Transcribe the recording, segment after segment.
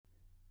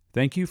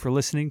Thank you for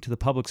listening to the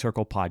Public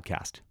Circle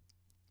podcast.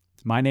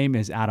 My name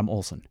is Adam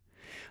Olson.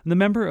 I'm the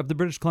member of the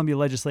British Columbia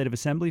Legislative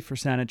Assembly for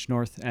Saanich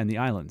North and the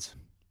Islands.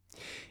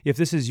 If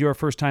this is your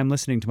first time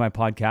listening to my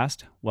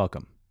podcast,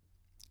 welcome.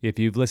 If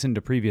you've listened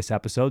to previous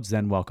episodes,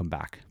 then welcome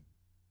back.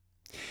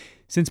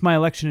 Since my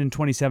election in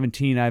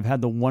 2017, I've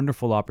had the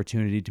wonderful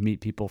opportunity to meet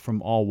people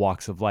from all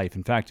walks of life.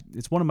 In fact,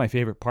 it's one of my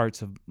favorite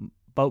parts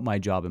about my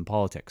job in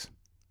politics.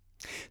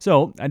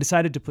 So I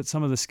decided to put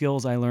some of the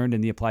skills I learned in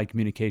the Applied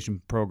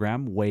Communication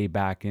program way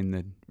back in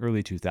the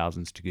early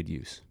 2000s to good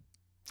use.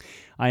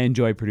 I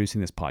enjoy producing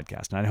this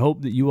podcast, and I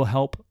hope that you will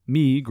help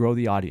me grow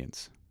the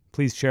audience.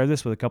 Please share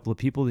this with a couple of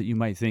people that you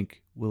might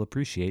think will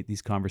appreciate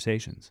these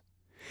conversations.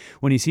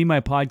 When you see my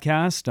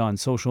podcast on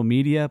social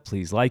media,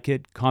 please like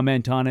it,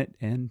 comment on it,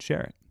 and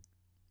share it.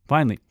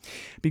 Finally,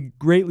 it'd be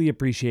greatly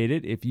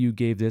appreciated if you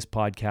gave this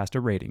podcast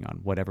a rating on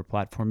whatever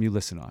platform you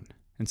listen on,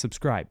 and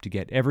subscribe to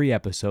get every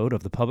episode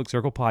of the Public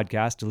Circle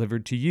podcast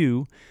delivered to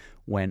you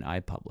when I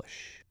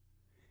publish.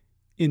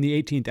 In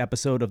the 18th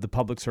episode of the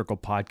Public Circle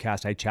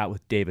podcast, I chat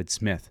with David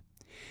Smith.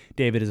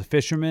 David is a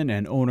fisherman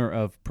and owner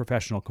of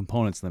Professional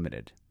Components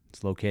Limited.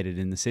 It's located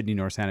in the Sydney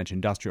North Saanich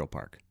Industrial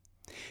Park.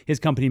 His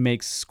company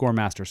makes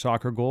Scoremaster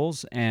soccer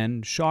goals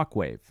and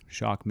Shockwave,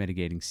 shock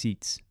mitigating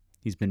seats.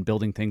 He's been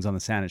building things on the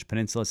Saanich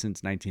Peninsula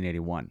since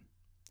 1981.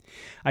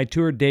 I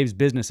toured Dave's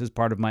business as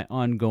part of my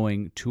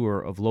ongoing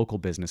tour of local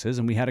businesses,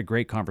 and we had a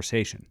great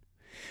conversation.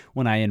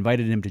 When I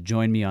invited him to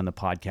join me on the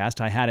podcast,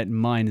 I had it in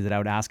mind that I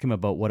would ask him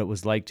about what it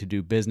was like to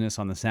do business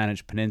on the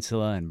Saanich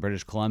Peninsula in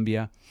British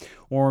Columbia,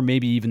 or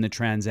maybe even the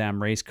Trans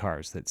Am race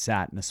cars that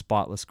sat in a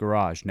spotless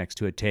garage next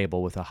to a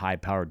table with a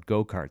high-powered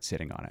go-kart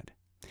sitting on it.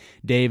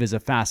 Dave is a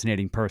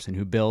fascinating person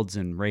who builds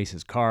and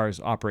races cars,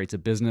 operates a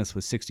business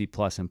with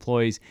 60-plus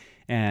employees,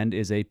 and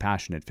is a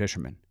passionate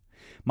fisherman.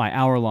 My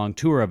hour-long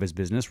tour of his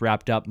business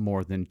wrapped up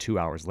more than 2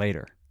 hours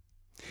later.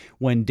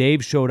 When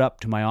Dave showed up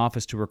to my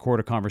office to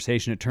record a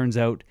conversation, it turns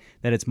out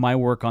that it's my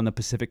work on the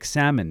Pacific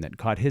salmon that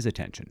caught his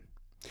attention.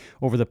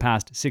 Over the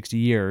past 60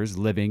 years,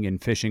 living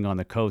and fishing on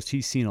the coast,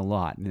 he's seen a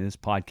lot, and this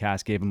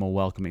podcast gave him a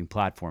welcoming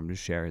platform to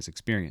share his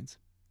experience.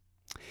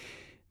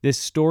 This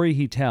story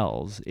he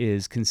tells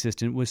is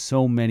consistent with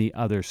so many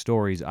other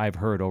stories I've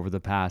heard over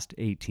the past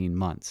 18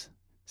 months,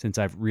 since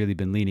I've really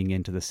been leaning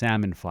into the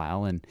salmon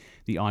file and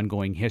the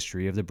ongoing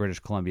history of the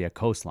British Columbia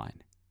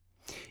coastline.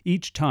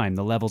 Each time,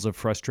 the levels of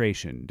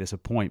frustration,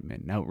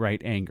 disappointment, and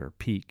outright anger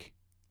peak.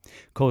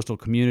 Coastal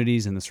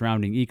communities and the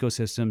surrounding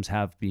ecosystems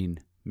have been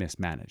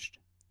mismanaged.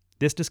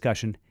 This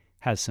discussion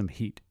has some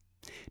heat.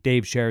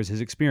 Dave shares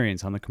his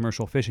experience on the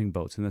commercial fishing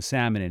boats in the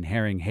salmon and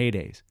herring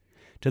heydays,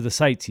 to the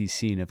sights he's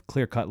seen of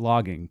clear-cut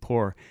logging,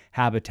 poor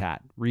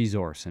habitat,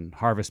 resource, and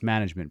harvest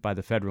management by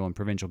the federal and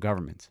provincial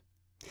governments.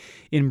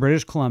 In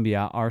British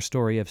Columbia, our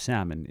story of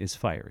salmon is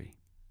fiery.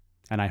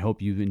 And I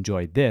hope you've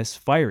enjoyed this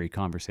fiery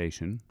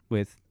conversation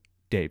with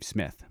Dave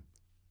Smith.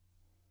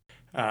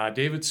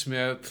 David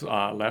Smith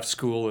left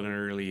school at an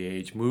early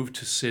age, moved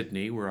to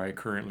Sydney, where I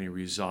currently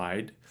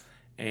reside,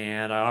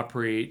 and I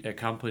operate a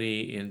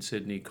company in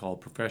Sydney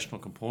called Professional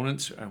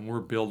Components, and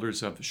we're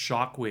builders of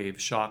Shockwave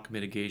shock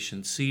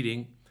mitigation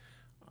seating,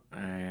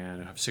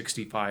 and I have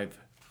 65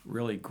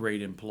 really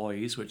great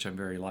employees, which I'm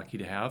very lucky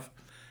to have.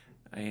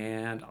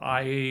 And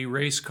I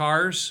race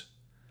cars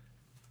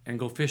and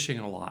go fishing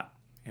a lot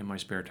in my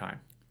spare time.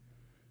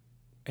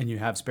 And you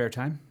have spare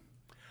time?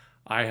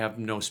 I have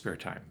no spare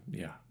time.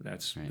 Yeah,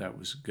 that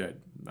was good.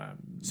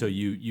 So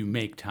you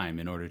make time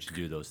in order to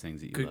do those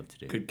things that you love to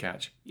do. Good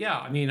catch. Yeah,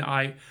 I mean,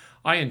 I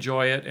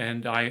enjoy it,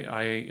 and I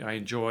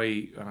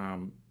enjoy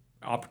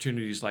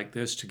opportunities like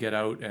this to get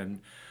out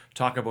and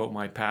talk about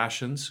my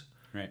passions.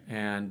 Right.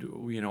 And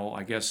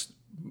I guess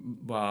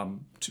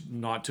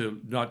not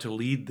to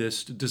lead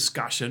this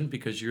discussion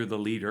because you're the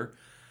leader,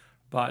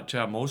 but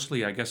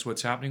mostly I guess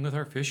what's happening with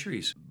our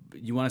fisheries.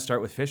 You want to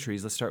start with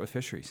fisheries? Let's start with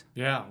fisheries.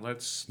 Yeah,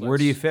 let's. Where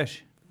do you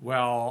fish?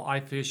 Well, I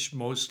fish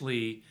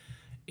mostly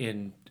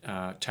in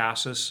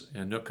Tassus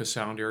and Nootka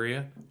Sound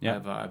area.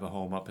 Yeah. I have a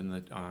home up in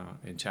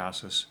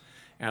Tassus,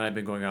 and I've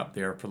been going up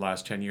there for the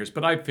last 10 years.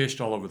 But I've fished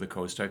all over the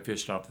coast. I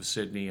fished off of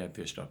Sydney. I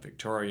fished off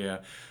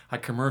Victoria. I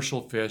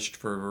commercial fished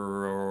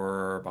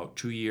for about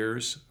 2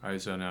 years. I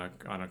was on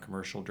a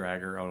commercial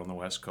dragger out on the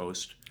west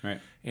coast. Right.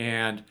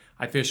 And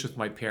I fished with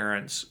my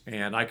parents,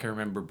 and I can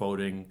remember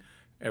boating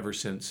ever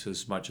since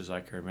as much as I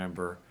can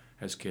remember.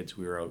 As kids,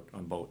 we were out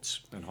on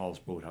boats and Hall's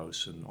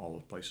Boathouse and all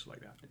the places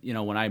like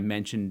that. When I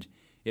mentioned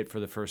it for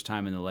the first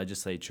time in the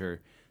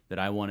legislature, that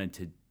I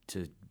wanted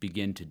to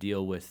begin to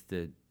deal with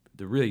the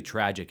really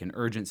tragic and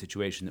urgent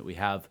situation that we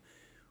have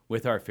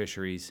with our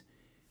fisheries,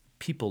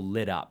 people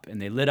lit up.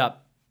 And they lit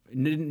up,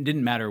 it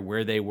didn't matter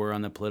where they were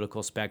on the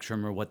political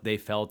spectrum or what they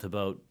felt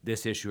about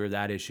this issue or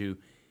that issue.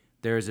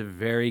 There is a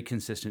very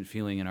consistent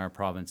feeling in our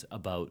province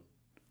about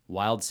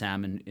wild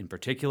salmon in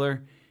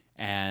particular,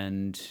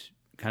 and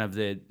kind of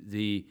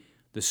the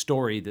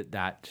story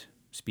that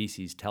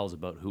species tells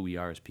about who we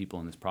are as people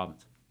in this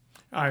province.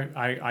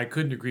 I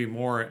couldn't agree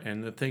more.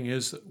 And the thing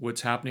is,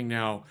 what's happening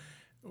now,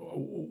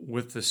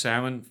 with the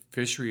salmon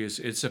fishery,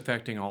 it's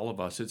affecting all of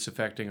us. It's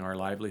affecting our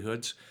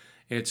livelihoods.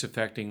 It's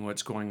affecting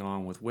what's going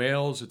on with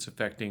whales. It's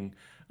affecting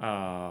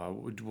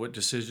what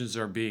decisions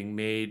are being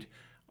made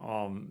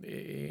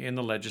in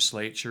the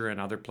legislature and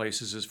other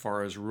places as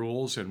far as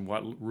rules and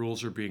what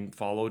rules are being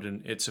followed.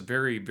 And it's a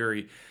very,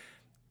 very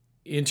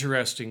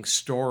interesting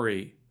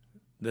story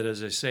that,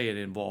 as I say, it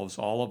involves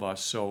all of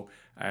us. So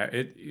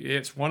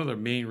it's one of the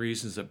main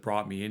reasons that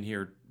brought me in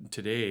here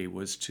today,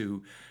 was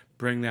to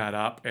bring that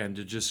up and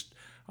to just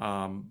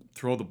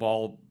throw the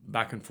ball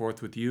back and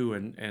forth with you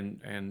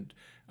and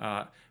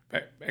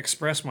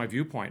express my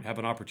viewpoint, have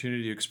an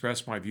opportunity to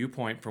express my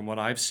viewpoint from what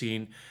I've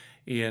seen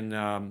in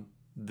I've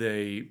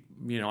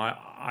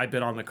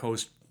been on the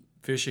coast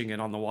fishing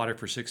and on the water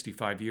for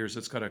 65 years.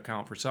 That's got to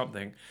count for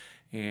something.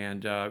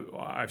 And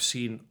I've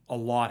seen a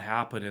lot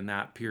happen in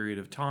that period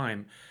of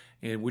time,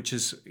 and which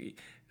is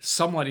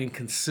somewhat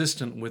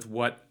inconsistent with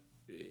what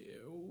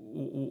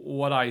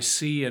I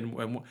see and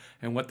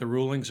what the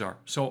rulings are.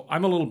 So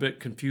I'm a little bit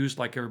confused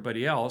like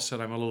everybody else,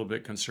 and I'm a little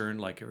bit concerned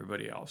like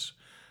everybody else.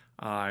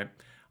 I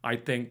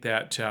think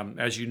that,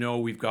 as you know,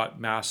 we've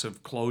got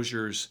massive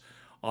closures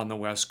on the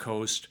West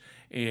Coast,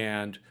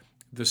 and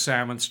the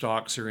salmon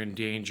stocks are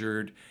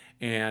endangered.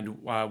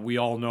 And we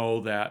all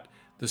know that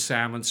the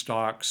salmon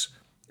stocks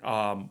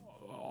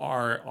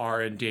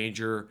are in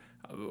danger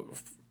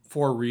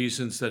for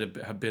reasons that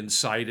have been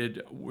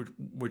cited,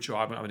 which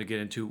I'm going to get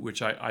into,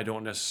 which I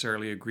don't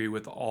necessarily agree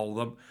with all of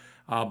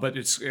them. But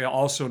it's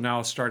also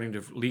now starting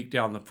to leak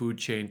down the food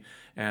chain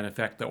and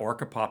affect the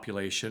orca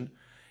population.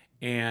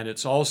 And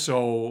it's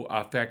also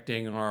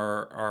affecting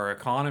our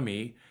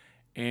economy.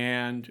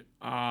 And,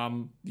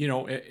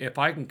 if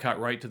I can cut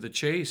right to the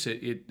chase,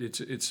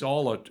 it's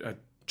all a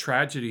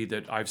tragedy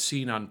that I've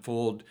seen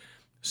unfold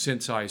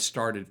since I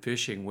started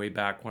fishing way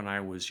back when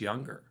I was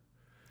younger.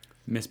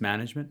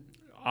 Mismanagement?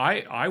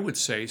 I would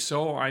say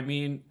so. I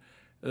mean,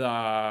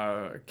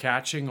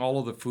 catching all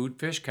of the food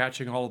fish,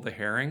 catching all of the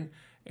herring,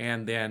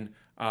 and then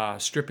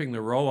stripping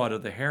the roe out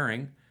of the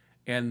herring,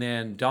 and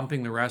then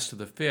dumping the rest of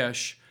the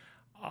fish.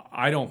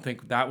 I don't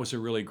think that was a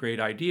really great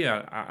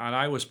idea. And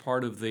I was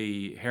part of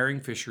the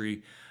herring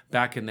fishery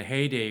back in the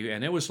heyday,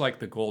 and it was like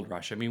the gold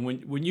rush. I mean,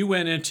 when you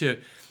went into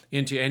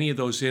any of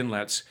those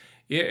inlets,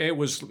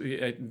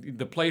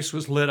 the place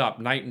was lit up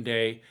night and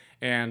day,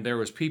 and there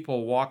was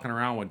people walking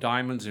around with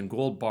diamonds and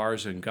gold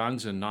bars and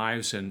guns and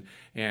knives, and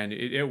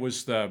it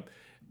was the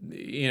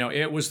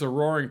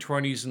Roaring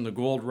 '20s and the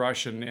gold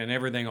rush and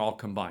everything all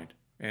combined,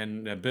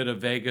 and a bit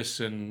of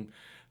Vegas and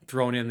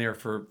thrown in there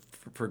for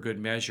good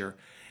measure.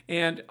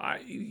 And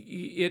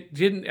it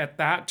didn't, at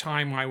that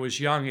time I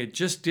was young, it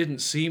just didn't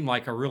seem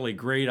like a really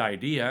great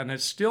idea, and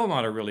it's still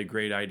not a really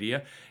great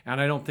idea. And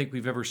I don't think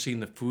we've ever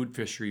seen the food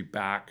fishery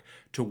back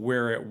to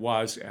where it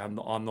was and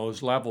on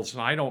those levels.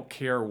 And I don't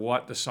care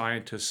what the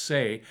scientists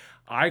say.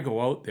 I go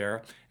out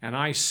there and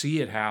I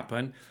see it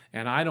happen,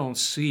 and I don't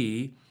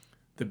see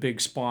the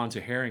big spawns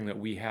of herring that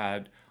we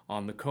had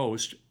on the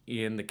coast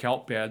in the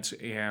kelp beds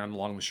and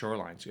along the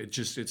shorelines.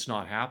 It's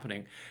not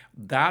happening.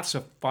 That's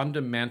a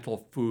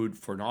fundamental food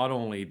for not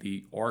only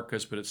the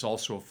orcas, but it's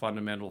also a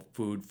fundamental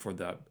food for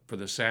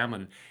the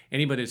salmon.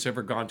 Anybody that's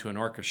ever gone to an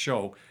orca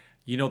show,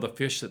 the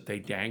fish that they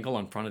dangle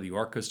in front of the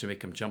orcas to make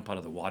them jump out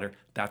of the water,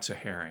 that's a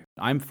herring.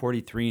 I'm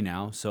 43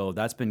 now, so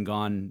that's been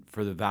gone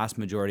for the vast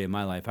majority of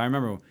my life. I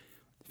remember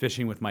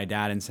fishing with my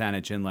dad in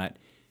Saanich Inlet,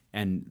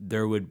 and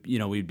he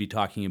would be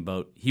talking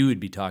about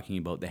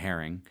the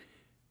herring.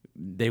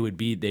 They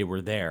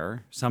were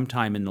there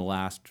sometime in the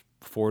last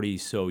 40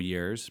 so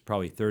years,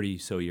 probably 30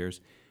 so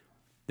years.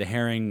 The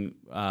herring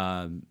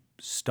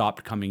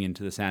stopped coming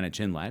into the Saanich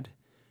Inlet,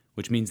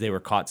 which means they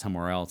were caught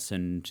somewhere else,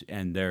 and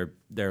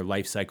their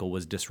life cycle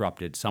was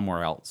disrupted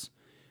somewhere else.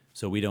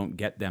 So we don't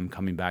get them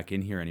coming back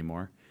in here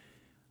anymore.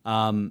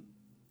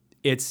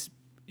 It's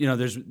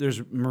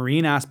there's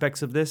marine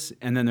aspects of this,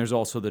 and then there's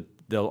also the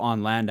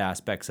on land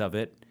aspects of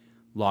it,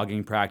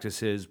 logging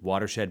practices,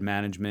 watershed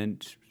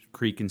management,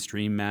 creek and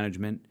stream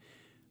management.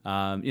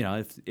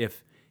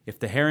 If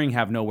the herring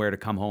have nowhere to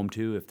come home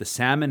to, if the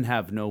salmon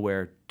have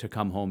nowhere to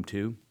come home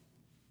to,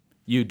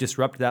 you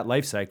disrupt that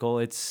life cycle.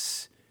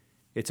 It's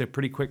a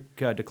pretty quick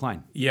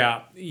decline.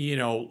 Yeah,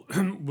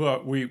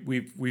 but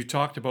we've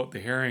talked about the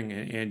herring,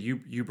 and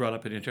you brought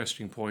up an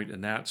interesting point,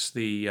 and that's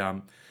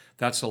the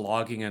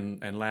logging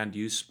and land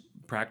use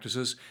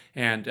practices.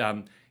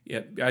 And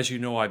as you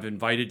know, I've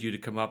invited you to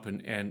come up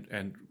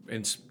and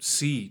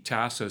see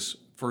Tassus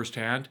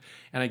firsthand,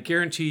 and I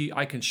guarantee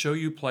I can show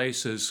you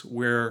places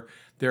where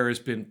there has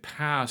been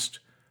past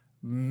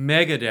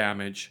mega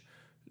damage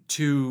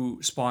to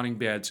spawning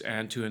beds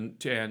and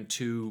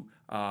to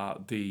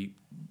the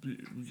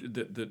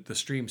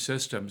stream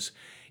systems.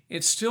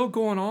 It's still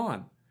going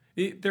on.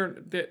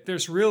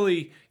 There's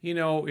really,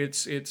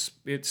 it's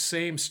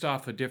same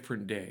stuff a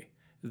different day.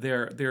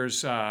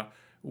 There's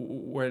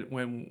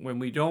when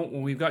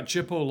we've got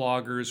Jippo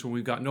loggers, when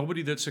we've got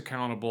nobody that's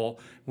accountable,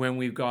 when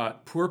we've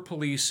got poor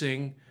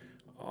policing,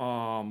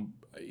 when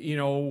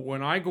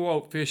I go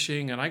out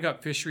fishing and I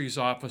got fisheries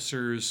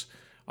officers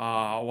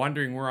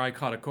wondering where I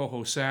caught a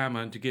coho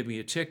salmon to give me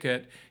a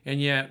ticket,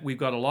 and yet we've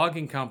got a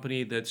logging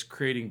company that's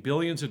creating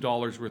billions of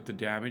dollars worth of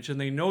damage, and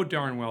they know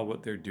darn well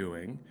what they're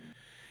doing,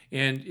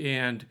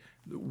 and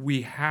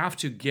we have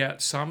to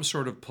get some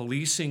sort of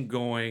policing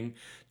going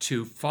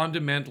to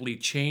fundamentally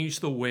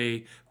change the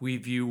way we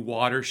view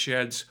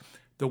watersheds,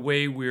 the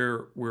way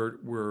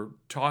we're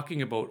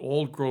talking about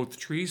old growth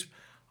trees.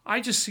 I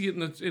just see it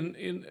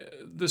in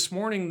this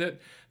morning that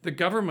the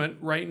government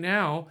right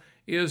now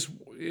is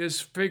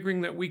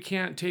figuring that we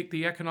can't take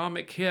the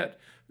economic hit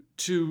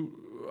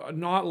to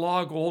not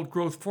log old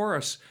growth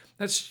forests.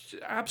 That's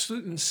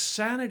absolute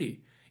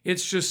insanity.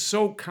 It's just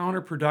so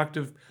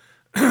counterproductive.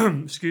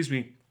 Excuse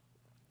me.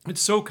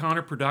 It's so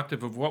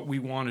counterproductive of what we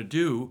want to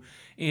do,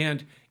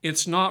 and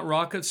it's not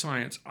rocket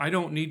science. I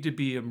don't need to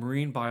be a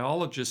marine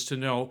biologist to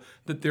know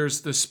that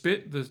there's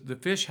the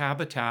fish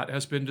habitat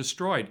has been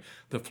destroyed.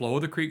 The flow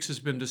of the creeks has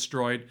been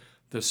destroyed.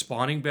 The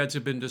spawning beds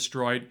have been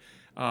destroyed.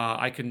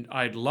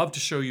 I'd love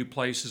to show you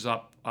places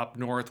up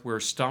north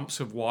where stumps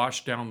have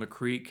washed down the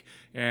creek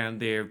and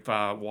they've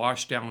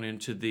washed down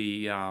into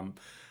the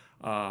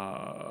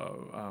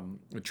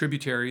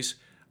tributaries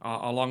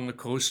along the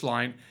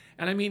coastline.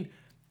 And I mean,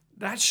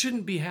 that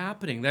shouldn't be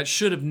happening. That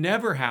should have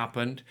never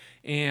happened.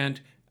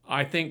 And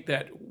I think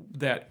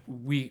that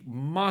we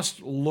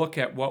must look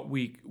at what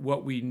we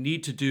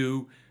need to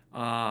do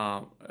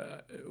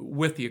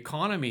with the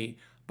economy.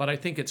 But I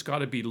think it's got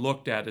to be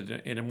looked at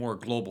in a more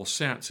global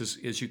sense.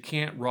 Is you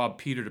can't rob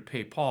Peter to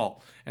pay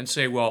Paul and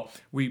say, well,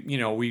 we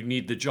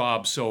need the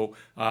job, so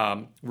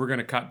we're going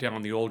to cut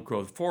down the old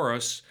growth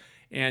forests.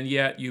 And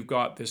yet you've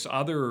got this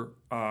other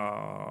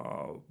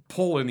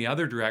pull in the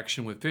other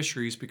direction with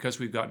fisheries because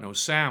we've got no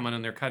salmon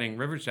and they're cutting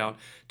rivers down.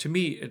 To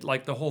me,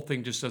 the whole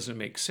thing just doesn't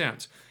make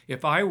sense.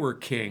 If I were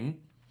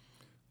king,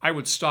 I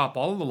would stop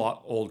all of the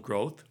old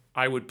growth.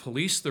 I would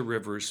police the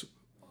rivers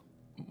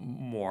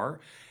more.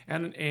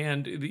 And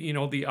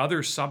the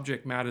other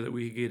subject matter that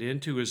we get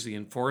into is the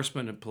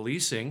enforcement and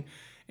policing.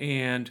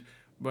 And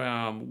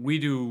we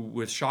do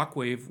with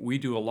Shockwave, we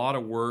do a lot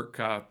of work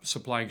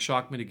supplying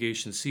shock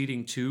mitigation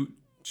seeding to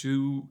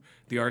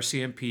the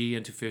RCMP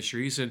and to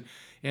fisheries, and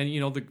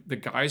the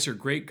guys are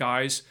great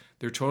guys.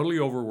 They're totally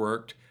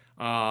overworked.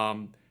 Why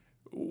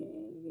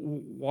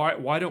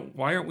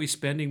aren't we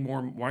spending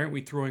more? Why aren't we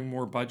throwing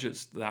more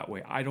budgets that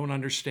way? I don't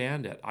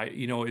understand it.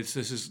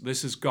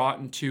 This has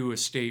gotten to a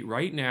state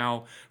right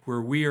now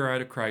where we are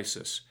at a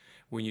crisis.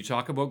 When you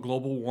talk about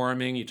global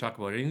warming, you talk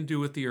about anything to do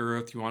with the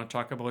earth, you want to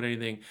talk about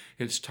anything,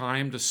 it's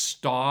time to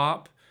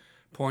stop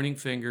pointing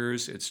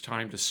fingers. It's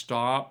time to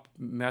stop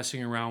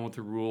messing around with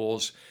the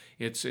rules.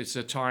 It's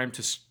a time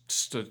to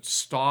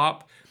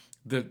stop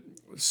the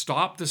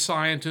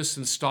scientists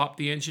and stop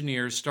the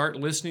engineers. Start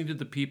listening to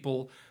the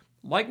people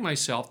like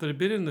myself that have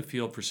been in the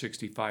field for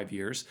 65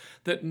 years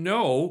that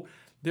know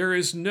there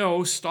is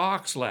no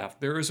stocks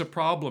left. There is a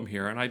problem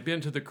here. And I've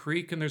been to the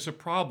creek and there's a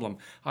problem.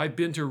 I've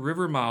been to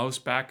river mouths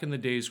back in the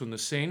days when the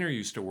seiners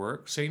used to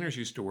work,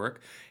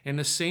 and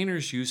the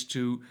seiners used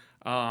to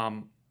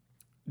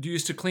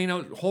clean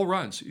out whole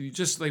runs.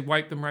 They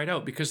wipe them right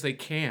out because they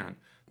can.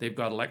 They've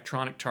got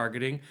electronic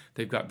targeting.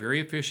 They've got very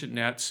efficient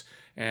nets,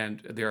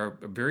 and they're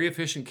a very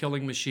efficient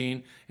killing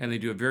machine, and they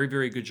do a very,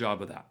 very good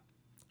job of that.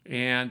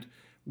 And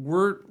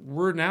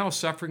we're now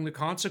suffering the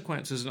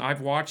consequences, and I've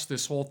watched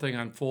this whole thing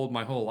unfold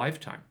my whole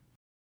lifetime.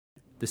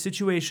 The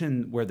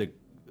situation where the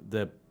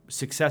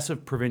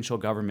successive provincial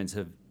governments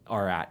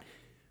are at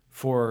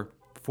for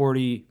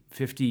 40,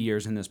 50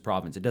 years in this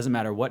province, it doesn't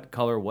matter what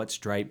color, what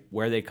stripe,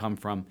 where they come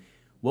from.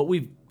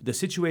 The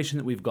situation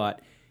that we've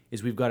got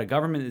is we've got a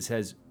government that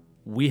says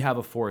we have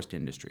a forest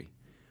industry.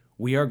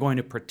 We are going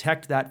to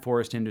protect that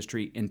forest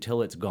industry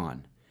until it's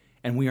gone.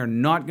 And we are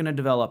not going to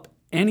develop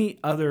any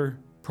other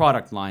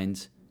product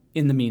lines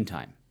in the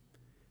meantime.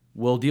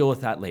 We'll deal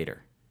with that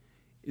later.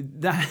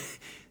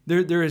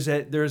 There is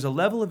a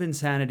level of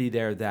insanity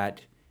there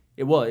that,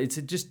 it's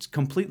just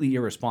completely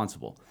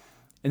irresponsible.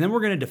 And then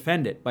we're going to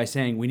defend it by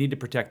saying we need to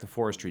protect the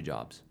forestry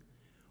jobs.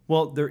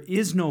 Well, there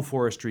is no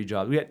forestry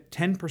jobs. We got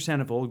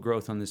 10% of old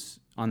growth in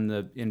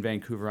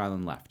Vancouver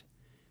Island left.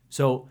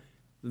 So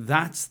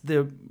that's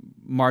the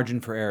margin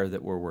for error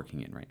that we're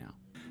working in right now.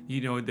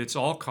 It's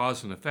all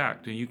cause and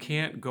effect, and you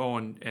can't go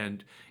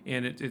and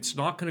it's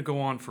not going to go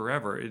on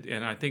forever.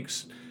 And I think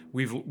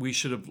we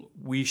should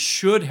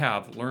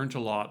have learned a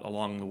lot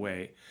along the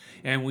way,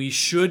 and we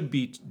should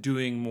be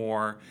doing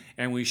more,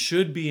 and we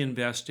should be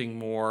investing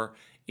more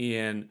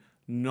in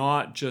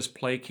not just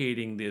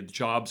placating the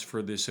jobs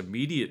for this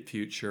immediate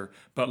future,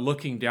 but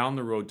looking down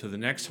the road to the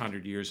next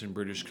 100 years in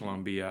British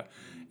Columbia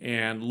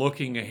and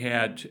looking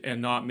ahead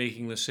and not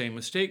making the same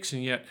mistakes.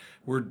 And yet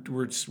we're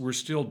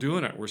still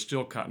doing it. We're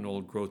still cutting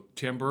old growth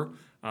timber.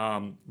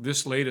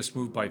 This latest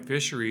move by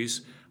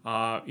fisheries,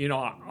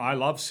 I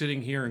love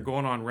sitting here and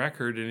going on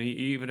record. And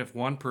even if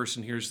one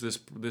person hears this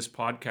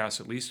podcast,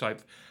 at least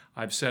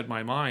I've said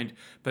my mind,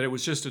 but it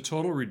was just a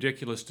total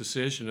ridiculous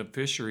decision of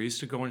fisheries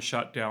to go and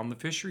shut down the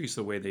fisheries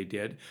the way they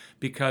did,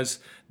 because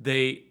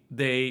they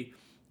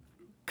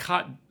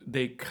cut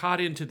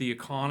into the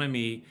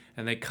economy,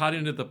 and they cut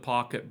into the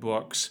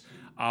pocketbooks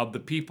of the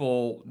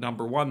people,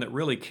 number one, that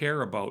really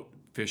care about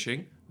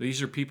fishing.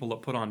 These are people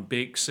that put on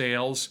bake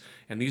sales,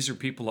 and these are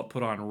people that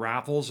put on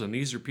raffles, and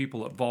these are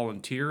people that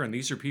volunteer, and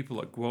these are people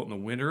that go out in the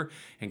winter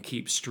and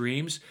keep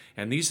streams,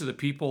 and these are the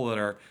people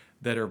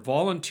that are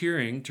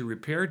volunteering to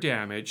repair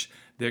damage.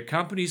 Their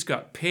companies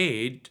got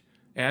paid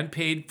and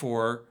paid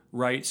for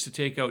rights to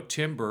take out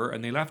timber,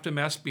 and they left a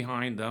mess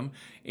behind them,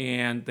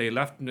 and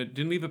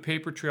didn't leave a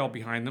paper trail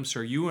behind them.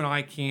 So you and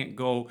I can't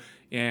go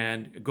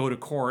to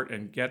court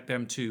and get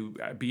them to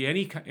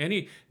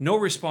be no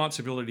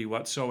responsibility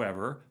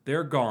whatsoever.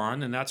 They're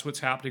gone, and that's what's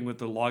happening with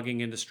the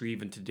logging industry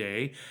even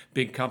today.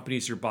 Big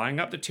companies are buying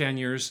up the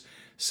tenures,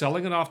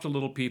 selling it off to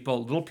little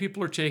people. Little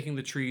people are taking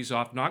the trees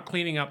off, not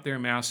cleaning up their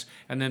mess,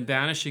 and then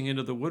vanishing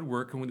into the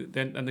woodwork,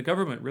 and the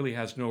government really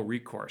has no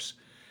recourse.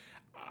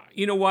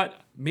 You know what?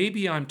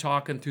 Maybe I'm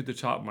talking through the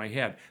top of my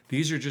head.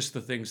 These are just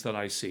the things that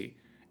I see.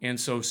 And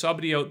so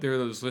somebody out there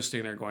that's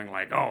listening, they're going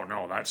like, oh,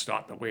 no, that's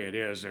not the way it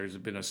is. There's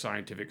been a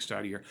scientific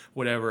study or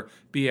whatever.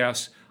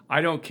 BS. I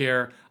don't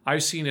care.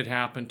 I've seen it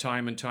happen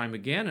time and time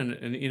again.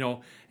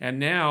 And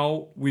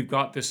now we've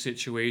got this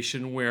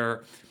situation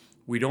where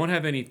we don't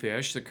have any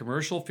fish. The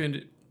commercial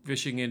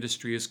fishing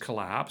industry has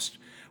collapsed,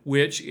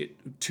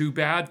 too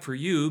bad for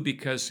you,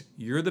 because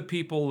you're the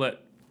people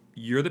that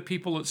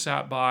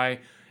sat by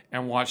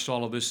and watched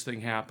all of this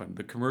thing happen.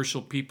 The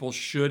commercial people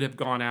should have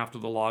gone after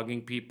the logging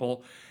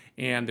people,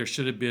 and there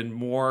should have been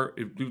more.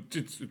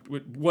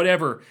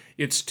 Whatever.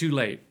 It's too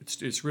late.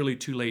 It's really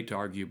too late to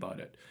argue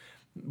about it.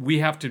 We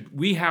have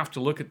to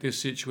look at this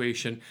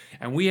situation,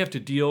 and we have to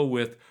deal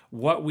with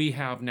what we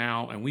have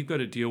now, and we've got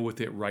to deal with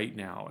it right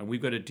now, and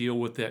we've got to deal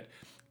with it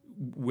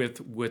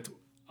with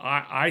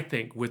I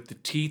think with the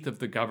teeth of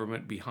the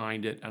government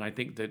behind it, and I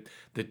think that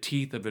the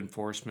teeth of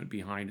enforcement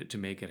behind it to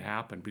make it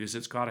happen, because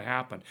it's got to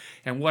happen.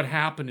 And what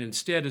happened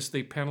instead is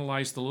they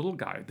penalized the little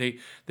guy.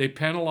 They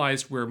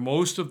penalized where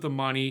most of the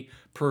money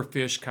per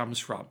fish comes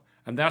from.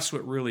 And that's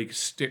what really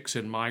sticks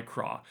in my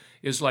craw,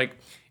 is like,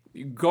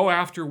 go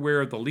after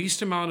where the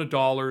least amount of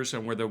dollars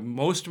and where the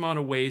most amount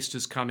of waste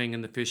is coming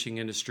in the fishing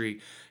industry.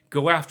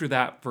 Go after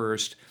that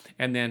first,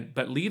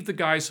 but leave the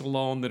guys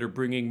alone that are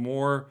bringing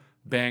more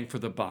bang for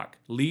the buck.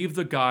 Leave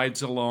the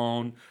guides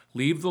alone.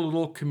 Leave the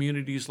little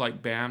communities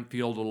like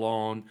Banfield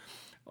alone.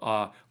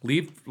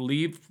 Leave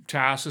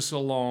Tassus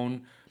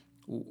alone.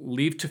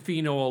 Leave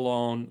Tofino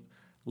alone.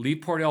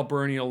 Leave Port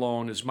Alberni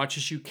alone as much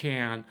as you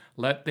can.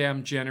 Let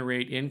them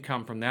generate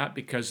income from that,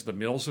 because the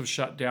mills have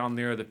shut down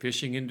there. The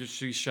fishing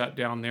industry shut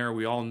down there.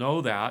 We all know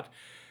that.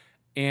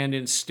 And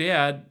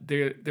instead,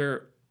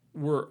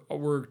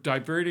 we're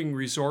diverting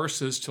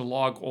resources to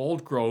log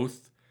old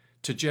growth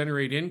to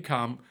generate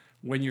income,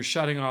 when you're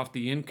shutting off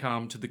the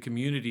income to the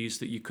communities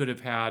that you could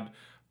have had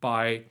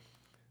by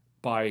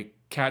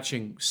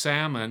catching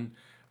salmon,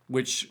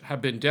 which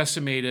have been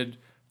decimated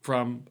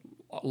from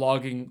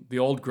logging the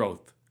old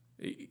growth.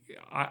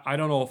 I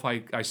don't know if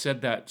I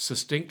said that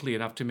succinctly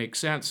enough to make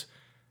sense,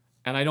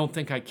 and I don't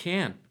think I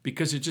can,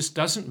 because it just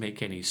doesn't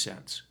make any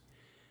sense.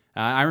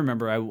 I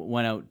remember I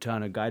went out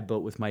on a guide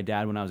boat with my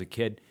dad when I was a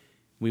kid.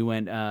 We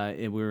went.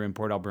 We were in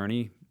Port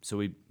Alberni,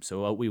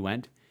 so out we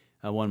went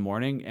one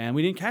morning, and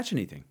we didn't catch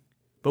anything.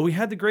 But we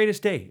had the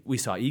greatest day. We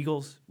saw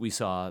eagles. We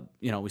saw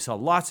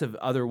lots of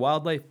other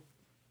wildlife,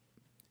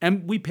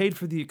 and we paid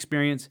for the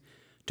experience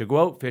to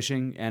go out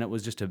fishing. And it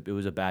was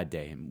a bad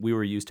day. We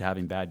were used to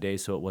having bad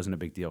days, so it wasn't a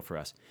big deal for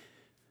us.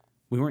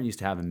 We weren't used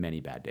to having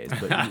many bad days,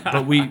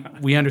 but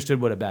we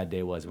understood what a bad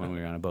day was when we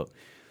were on a boat.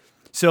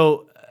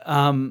 So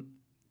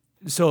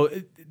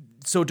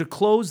to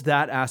close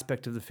that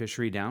aspect of the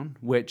fishery down,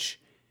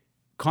 which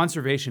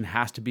conservation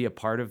has to be a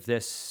part of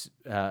this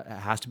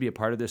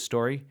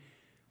story.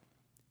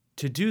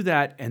 To do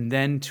that, and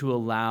then to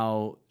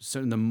allow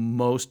some of the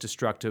most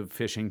destructive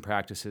fishing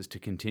practices to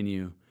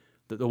continue,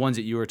 the ones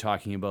that you were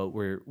talking about,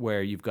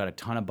 where you've got a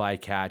ton of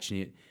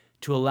bycatch,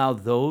 to allow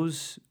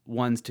those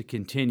ones to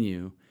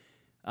continue,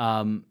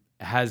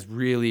 has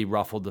really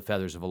ruffled the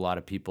feathers of a lot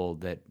of people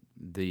that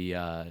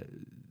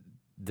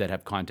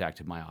have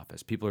contacted my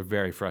office. People are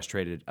very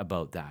frustrated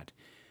about that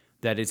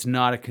it's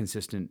not a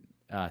consistent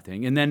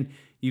thing. And then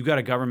you've got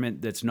a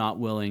government that's not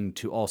willing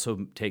to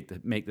also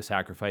make the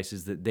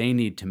sacrifices that they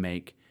need to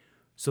make,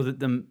 so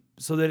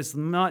that it's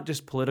not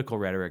just political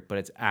rhetoric, but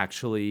it's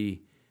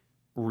actually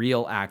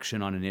real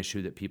action on an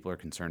issue that people are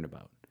concerned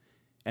about.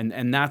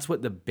 And that's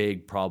what the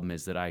big problem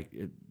is,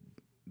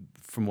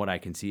 from what I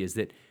can see, is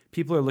that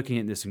people are looking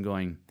at this and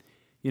going,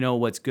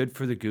 what's good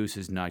for the goose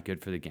is not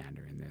good for the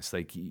gander in this.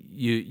 Like,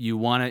 you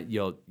want it,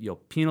 you'll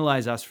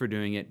penalize us for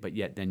doing it, but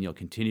yet then you'll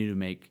continue to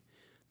make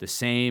the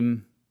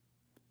same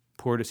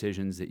poor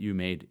decisions that you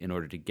made in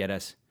order to get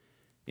us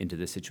into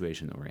the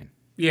situation that we're in.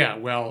 Yeah,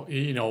 well,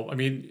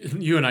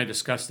 you and I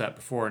discussed that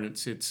before, and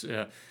it's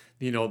the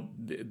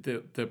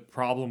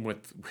problem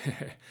with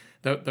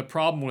the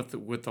problem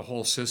with the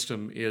whole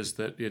system is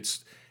that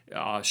it's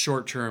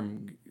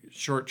short-term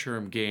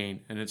short-term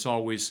gain, and it's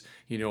always,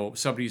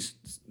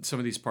 some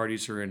of these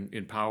parties are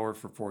in power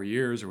for 4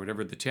 years or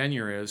whatever the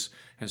tenure is,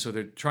 and so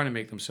they're trying to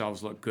make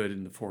themselves look good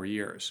in the 4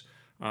 years.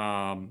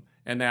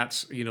 And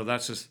that's a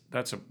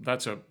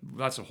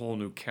whole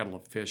new kettle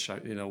of fish.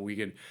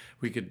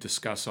 We could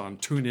discuss on.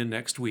 Tune in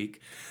next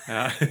week.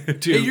 Hey,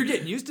 you're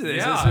getting used to this.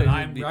 Yeah,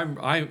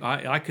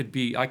 I could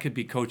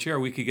be co-chair.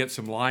 We could get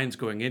some lines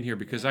going in here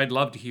because I'd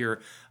love to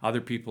hear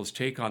other people's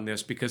take on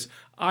this because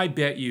I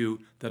bet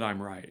you that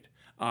I'm right.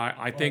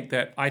 I think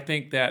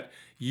that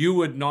you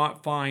would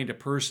not find a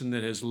person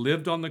that has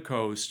lived on the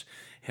coast,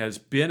 has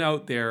been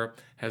out there,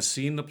 has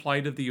seen the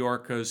plight of the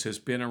orcas, has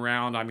been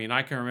around. I mean,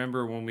 I can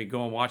remember when we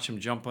go and watch them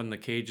jump on the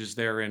cages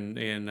there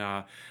in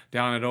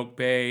down at Oak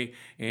Bay,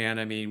 and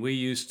I mean, we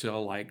used to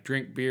like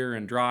drink beer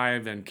and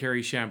drive and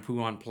carry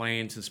shampoo on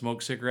planes and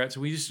smoke cigarettes.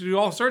 We used to do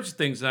all sorts of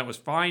things, and that was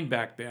fine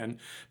back then,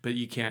 but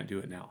you can't do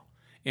it now.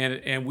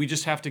 And we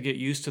just have to get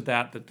used to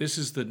that this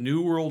is the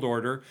new world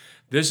order.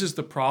 This is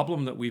the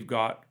problem that we've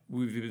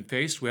been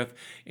faced with.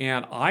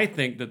 And I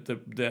think that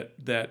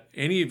that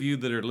any of you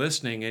that are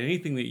listening, and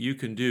anything that you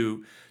can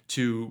do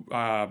to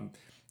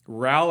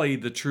rally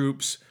the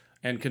troops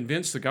and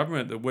convince the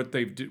government that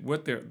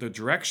the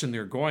direction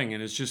they're going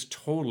in is just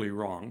totally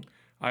wrong.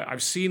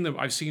 I've seen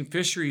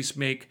fisheries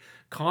make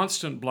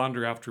constant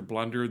blunder after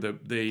blunder.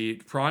 The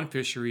prawn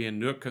fishery in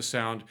Nootka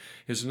Sound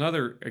is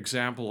another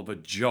example of a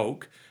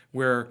joke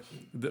where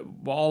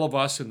all of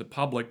us in the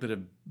public that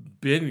have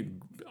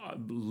been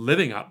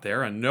living up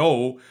there and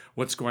know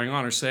what's going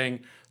on are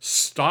saying,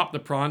 stop the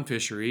prawn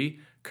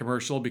fishery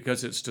commercial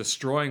because it's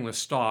destroying the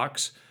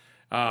stocks.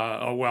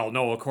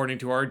 No, according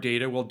to our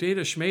data. Well,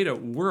 data schmata,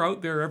 we're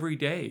out there every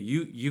day.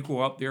 You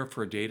go out there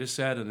for a data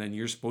set and then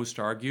you're supposed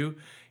to argue.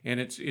 And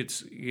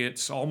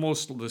it's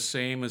almost the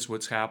same as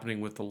what's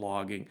happening with the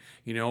logging,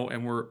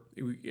 and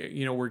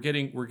we're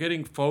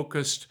getting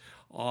focused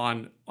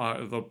on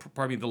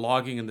the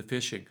logging and the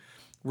fishing.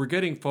 We're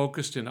getting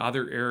focused in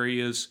other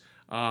areas,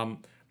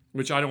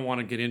 which I don't want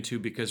to get into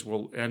because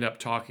we'll end up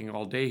talking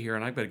all day here,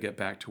 and I've got to get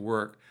back to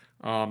work.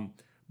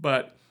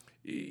 But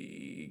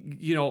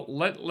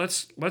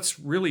let's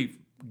really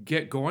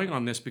get going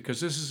on this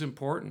because this is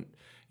important.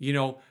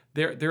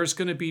 There's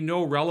going to be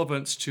no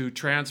relevance to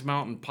Trans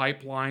Mountain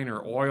Pipeline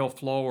or oil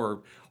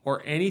flow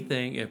or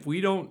anything if we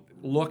don't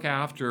look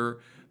after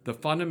the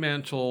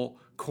fundamental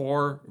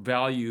core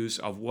values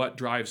of what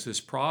drives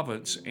this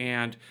province.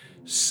 And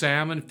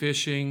salmon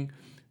fishing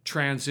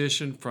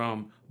transition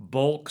from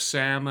bulk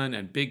salmon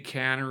and big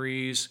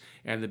canneries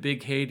and the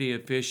big heyday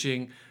of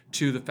fishing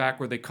to the fact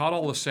where they caught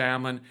all the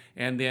salmon,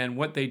 and then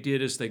what they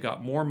did is they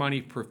got more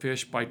money per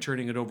fish by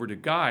turning it over to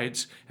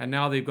guides, and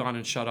now they've gone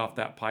and shut off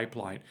that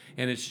pipeline.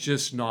 And it's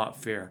just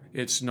not fair.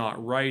 It's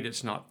not right.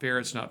 It's not fair.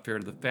 It's not fair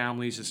to the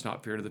families. It's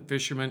not fair to the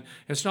fishermen.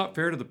 It's not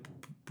fair to the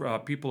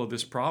people of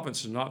this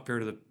province. It's not fair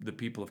to the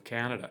people of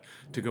Canada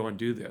to go and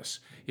do this.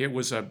 It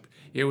was a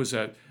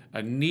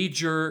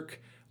knee-jerk,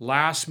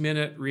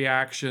 last-minute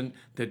reaction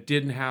that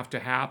didn't have to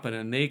happen.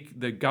 And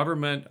the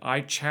government,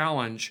 I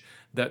challenge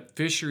that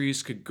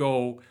fisheries could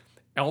go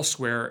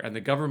elsewhere and the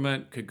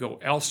government could go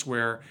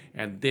elsewhere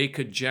and they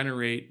could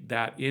generate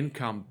that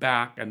income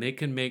back and they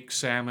can make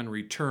salmon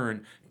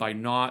return by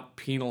not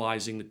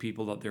penalizing the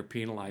people that they're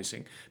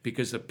penalizing.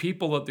 Because the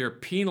people that they're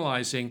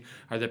penalizing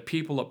are the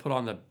people that put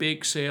on the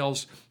bake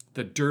sales,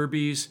 the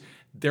derbies.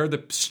 They're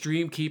the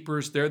stream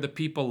keepers. They're the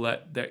people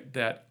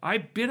that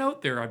I've been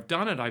out there. I've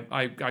done it.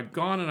 I've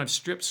gone and I've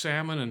stripped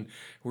salmon, and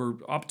we're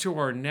up to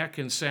our neck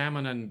in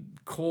salmon and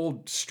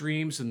cold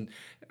streams. And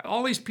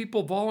all these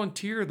people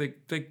volunteer. They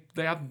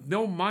have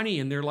no money,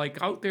 and they're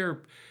like out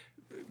there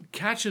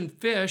catching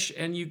fish.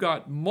 And you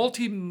got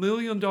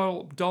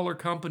multi-million-dollar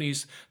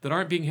companies that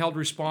aren't being held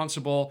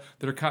responsible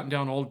that are cutting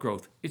down old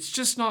growth. It's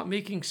just not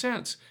making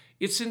sense.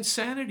 It's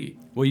insanity.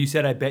 Well, you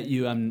said, I bet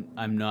you I'm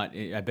not.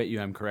 I bet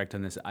you I'm correct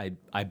on this.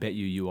 I bet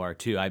you are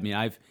too. I mean,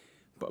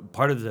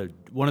 one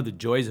of the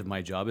joys of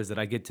my job is that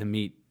I get to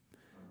meet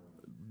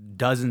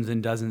dozens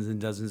and dozens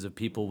and dozens of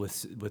people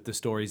with the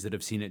stories that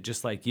have seen it,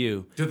 just like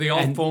you. Do they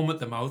all foam at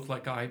the mouth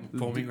like I'm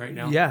foaming right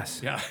now?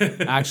 Yes. Yeah.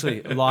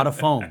 Actually, a lot of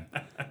foam.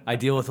 I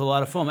deal with a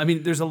lot of foam. I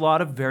mean, there's a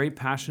lot of very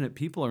passionate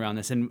people around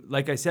this, and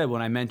like I said,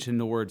 when I mentioned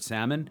the word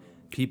salmon,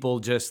 people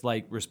just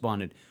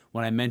responded.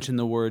 When I mentioned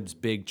the words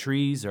big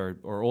trees or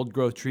old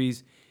growth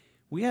trees,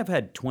 we have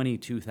had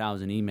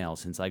 22,000 emails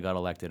since I got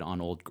elected on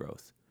old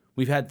growth.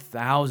 We've had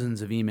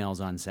thousands of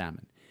emails on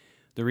salmon.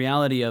 The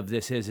reality of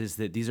this is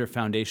that these are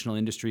foundational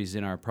industries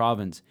in our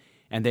province,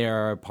 and they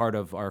are a part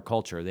of our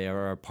culture. They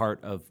are a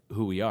part of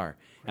who we are.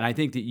 And I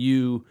think that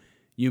you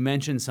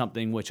mentioned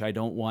something which I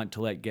don't want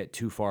to let get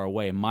too far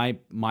away.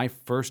 My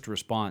first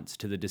response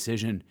to the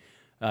decision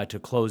to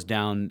close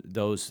down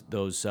those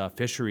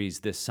fisheries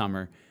this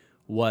summer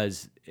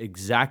was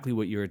exactly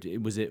what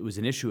it was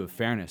an issue of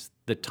fairness.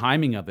 The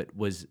timing of it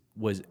was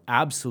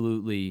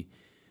absolutely,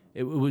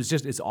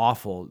 it's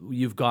awful.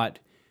 You've got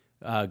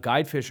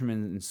guide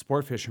fishermen and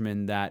sport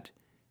fishermen that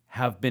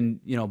have been,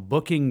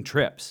 booking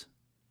trips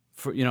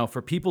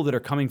for people that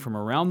are coming from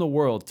around the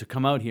world to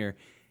come out here,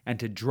 And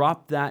to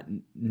drop that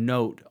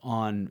note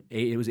on,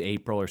 it was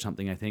April or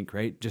something, I think,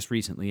 right? Just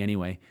recently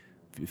anyway,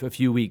 a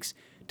few weeks,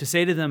 to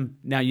say to them,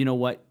 now, you know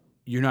what?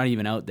 You're not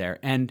even out there.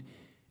 And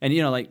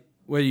like,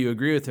 whether you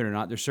agree with it or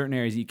not, there's certain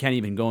areas you can't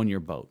even go in your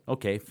boat.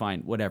 Okay,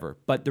 fine, whatever.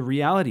 But the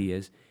reality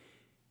is,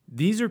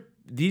 these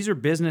are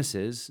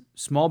businesses,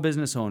 small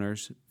business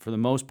owners, for the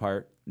most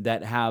part,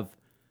 that have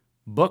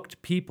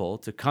booked people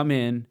to come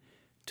in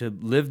to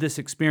live this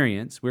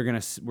experience. We're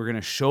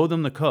gonna show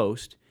them the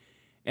coast,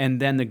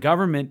 and then the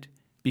government,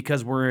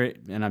 because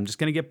and I'm just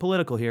gonna get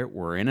political here,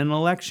 we're in an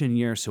election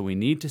year, so we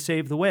need to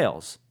save the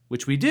whales,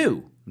 which we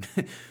do.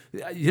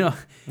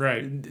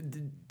 Right.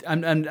 I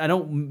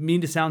don't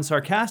mean to sound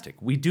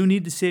sarcastic. We do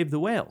need to save the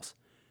whales,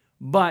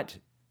 but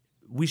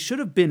we should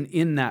have been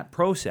in that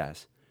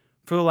process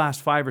for the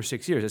last 5 or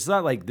 6 years. It's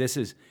not like this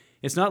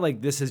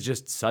has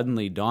just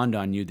suddenly dawned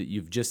on you that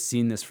you've just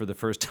seen this for the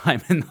first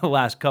time in the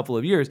last couple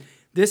of years.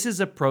 This is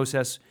a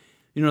process.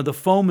 The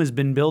foam has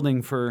been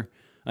building for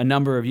a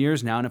number of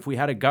years now, and if we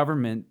had a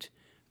government,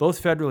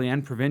 both federally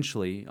and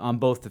provincially, on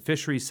both the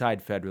fisheries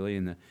side federally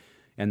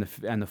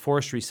and the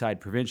forestry side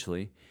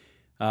provincially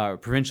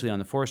on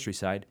the forestry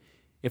side,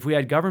 if we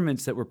had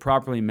governments that were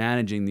properly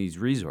managing these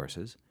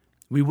resources,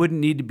 we wouldn't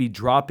need to be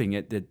dropping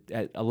it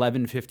at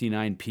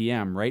 11:59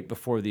 p.m. right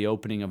before the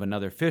opening of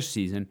another fish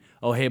season.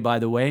 Oh, hey, by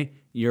the way,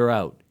 you're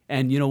out.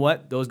 And you know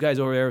what? Those guys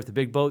over there with the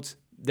big boats,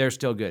 they're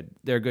still good.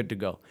 They're good to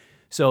go.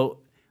 So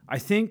I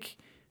think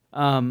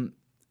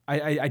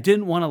I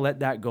didn't want to let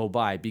that go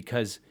by,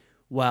 because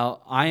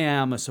while I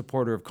am a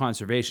supporter of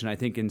conservation, I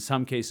think in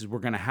some cases we're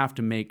going to have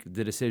to make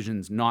the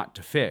decisions not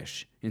to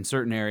fish in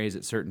certain areas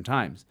at certain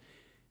times.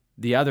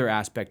 The other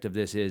aspect of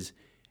this is,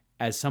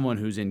 as someone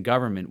who's in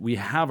government, we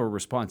have a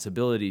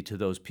responsibility to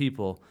those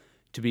people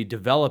to be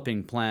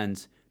developing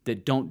plans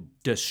that don't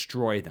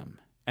destroy them.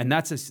 And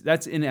that's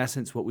in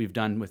essence what we've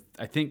done with,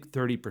 I think,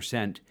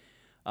 30%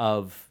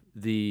 of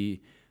the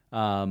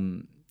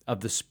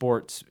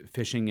sports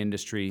fishing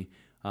industry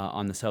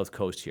on the South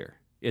Coast here.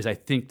 Is I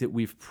think that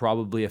we've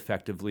probably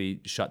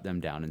effectively shut them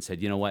down and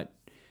said, you know what,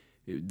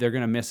 they're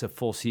going to miss a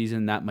full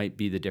season. That might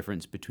be the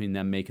difference between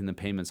them making the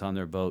payments on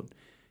their boat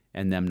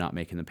and them not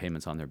making the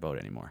payments on their boat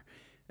anymore.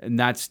 And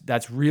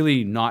that's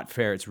really not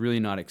fair. It's really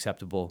not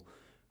acceptable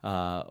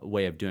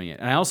way of doing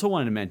it. And I also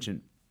wanted to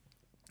mention,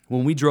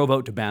 when we drove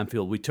out to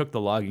Bamfield, we took the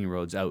logging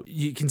roads out.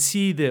 You can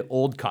see the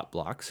old cut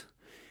blocks,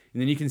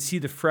 and then you can see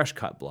the fresh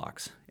cut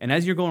blocks. And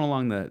as you're going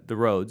along the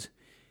roads,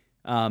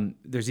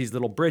 there's these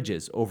little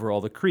bridges over all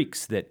the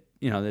creeks that,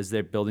 as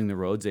they're building the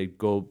roads, they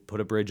go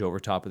put a bridge over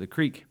top of the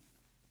creek.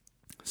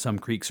 Some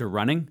creeks are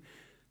running,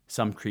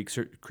 some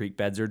creek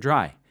beds are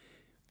dry.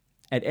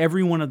 At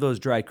every one of those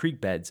dry creek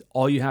beds,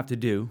 all you have to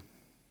do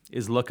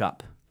is look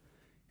up.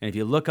 And if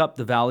you look up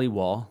the valley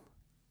wall,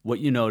 what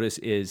you notice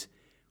is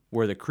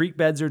where the creek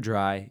beds are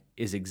dry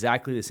is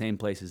exactly the same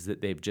places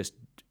that they've just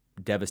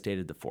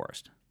devastated the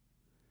forest.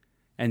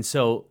 And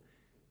so,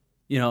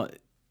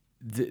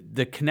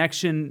 the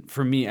connection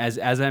for me as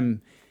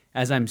I'm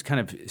kind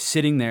of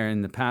sitting there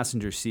in the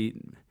passenger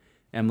seat,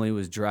 Emily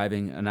was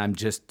driving, and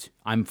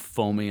I'm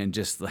foaming and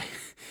just like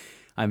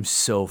I'm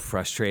so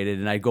frustrated.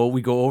 And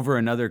we go over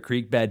another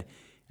creek bed,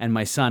 and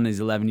my son is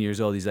 11 years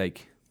old. He's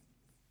like,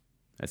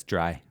 "That's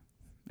dry,"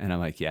 and I'm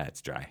like, "Yeah,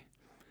 it's dry."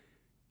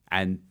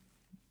 And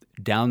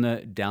down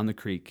the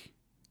creek,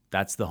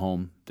 that's the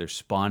home. They're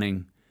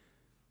spawning,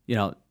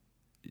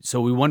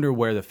 So we wonder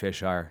where the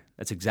fish are.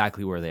 That's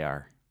exactly where they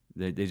are.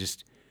 They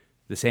just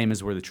the same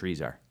as where the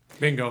trees are.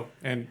 Bingo.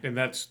 And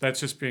that's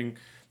being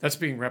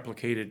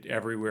replicated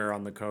everywhere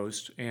on the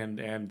coast.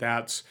 And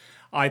that's,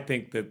 I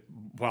think that,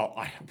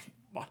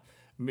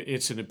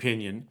 it's an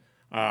opinion,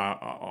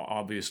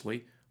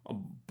 obviously,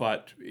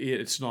 but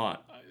it's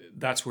not.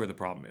 That's where the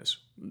problem is.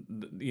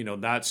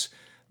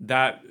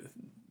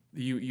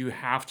 You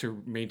have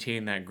to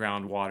maintain that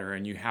groundwater,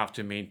 and you have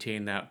to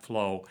maintain that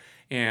flow,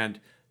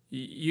 and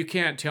you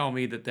can't tell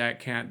me that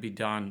can't be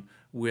done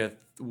with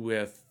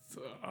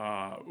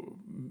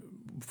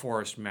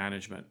forest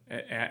management.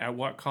 At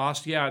what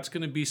cost? Yeah, it's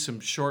going to be some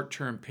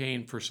short-term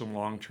pain for some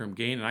long-term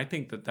gain, and I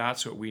think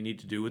that's what we need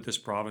to do with this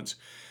province,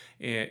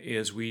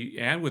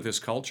 and with this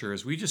culture,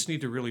 is we just need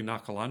to really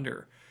knuckle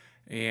under,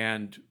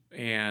 and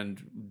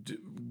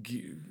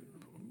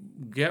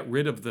get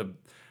rid of the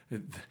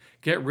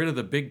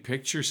big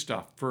picture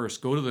stuff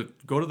first. Go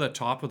to the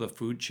top of the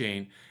food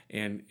chain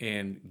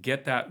and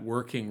get that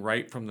working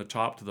right from the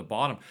top to the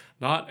bottom.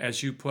 Not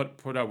as you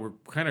put out. We're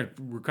kind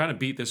of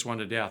beat this one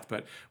to death,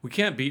 but we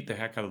can't beat the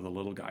heck out of the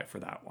little guy for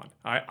that one.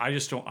 I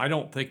just don't. I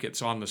don't think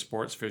it's on the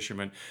sports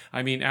fisherman.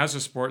 I mean, as a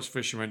sports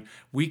fisherman,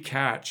 we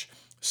catch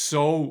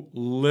so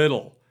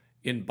little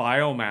in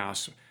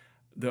biomass.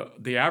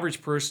 The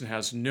average person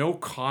has no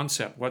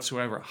concept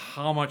whatsoever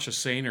how much a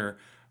seiner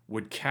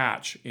would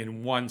catch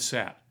in one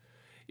set.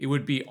 It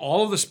would be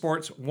all of the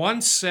sports,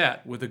 one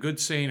set with a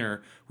good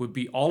seiner would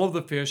be all of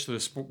the fish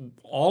that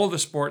all of the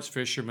sports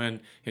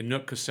fishermen in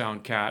Nootka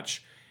Sound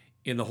catch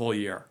in the whole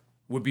year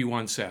would be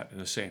one set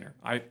in a seiner.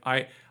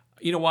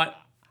 You know what?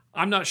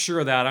 I'm not sure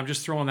of that. I'm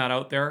just throwing that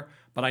out there.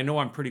 but I know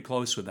I'm pretty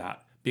close with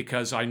that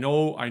because I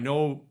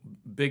know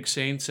big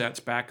seine sets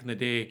back in the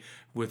day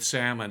with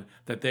salmon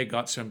that they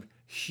got some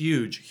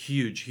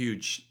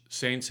huge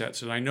seine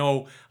sets, and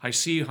I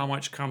see how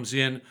much comes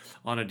in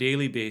on a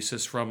daily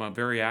basis from a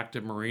very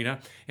active marina,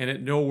 and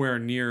it nowhere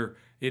near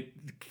it.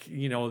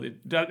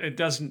 It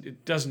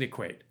doesn't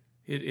equate.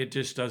 It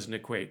just doesn't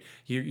equate.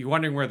 You're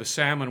wondering where the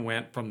salmon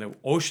went from the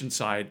ocean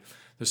side.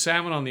 The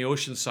salmon on the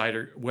ocean side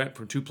went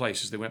from two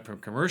places. They went from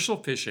commercial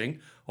fishing,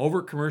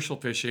 over commercial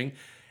fishing.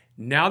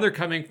 Now they're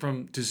coming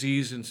from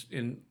disease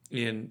in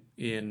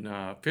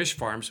fish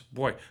farms.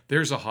 Boy,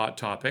 there's a hot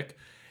topic.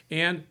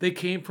 And they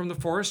came from the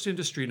forest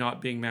industry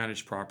not being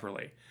managed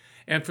properly.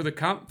 And for the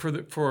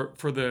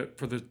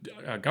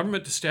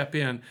government to step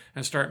in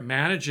and start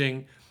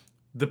managing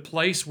the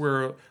place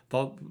where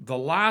the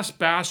last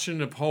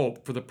bastion of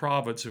hope for the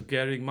province of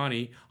getting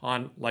money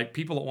on, like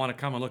people that want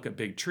to come and look at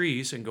big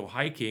trees and go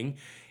hiking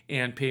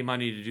and pay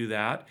money to do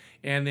that,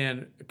 and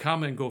then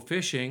come and go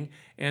fishing,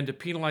 and to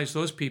penalize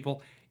those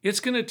people, it's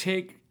going to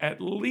take at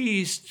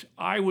least,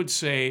 I would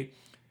say,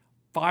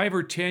 5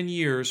 or 10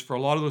 years for a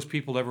lot of those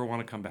people to ever want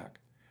to come back.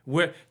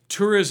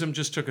 Tourism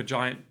just took a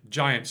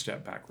giant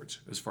step backwards,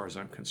 as far as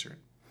I'm concerned.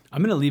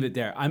 I'm going to leave it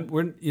there.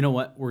 You know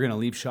what? We're going to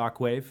leave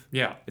Shockwave.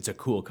 Yeah. It's a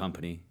cool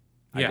company.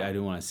 Yeah. I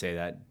do want to say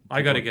that.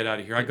 I got to get out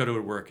of here. I go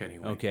to work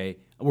anyway. Okay.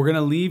 We're going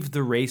to leave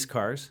the race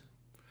cars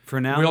for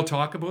now. We'll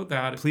talk about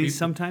that. Please,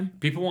 sometime.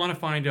 People want to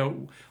find out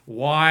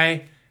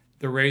why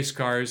the race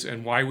cars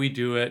and why we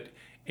do it,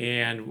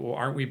 and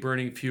aren't we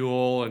burning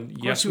fuel? And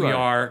yes, we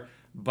are.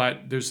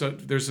 But there's a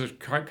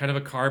kind of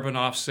a carbon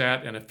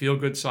offset and a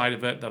feel-good side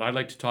of it that I'd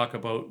like to talk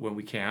about when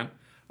we can.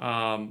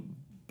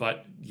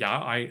 But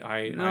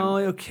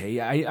yeah, okay.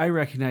 I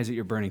recognize that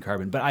you're burning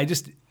carbon,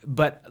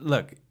 but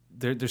look,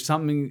 there's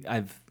something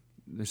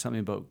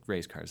about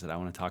race cars that I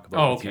want to talk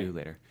about with you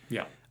later.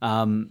 Yeah.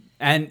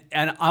 And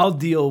I'll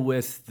deal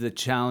with the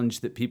challenge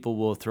that people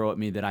will throw at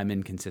me that I'm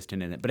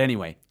inconsistent in it. But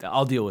anyway,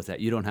 I'll deal with that.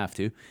 You don't have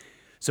to.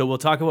 So we'll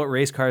talk about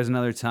race cars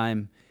another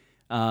time.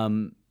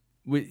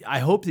 I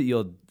hope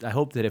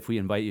that if we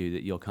invite you,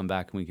 that you'll come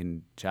back and we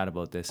can chat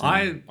about this.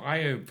 I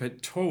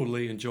have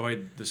totally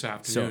enjoyed this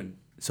afternoon.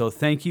 So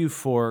thank you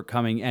for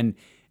coming. And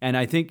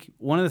I think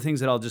one of the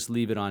things that I'll just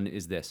leave it on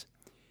is this.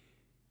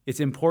 It's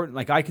important.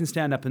 Like, I can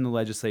stand up in the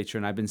legislature,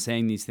 and I've been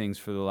saying these things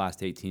for the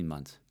last 18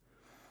 months.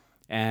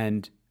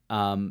 And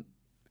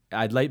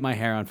I'd light my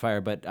hair on fire,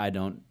 but I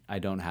don't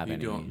have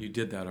any. You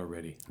did that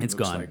already. It's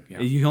gone.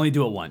 You can only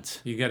do it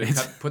once. You got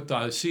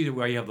to see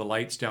why you have the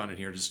lights down in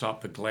here to stop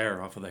the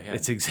glare off of the head.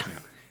 It's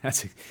exactly.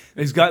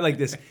 It's got like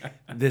this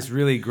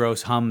really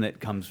gross hum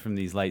that comes from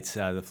these lights,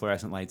 the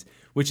fluorescent lights,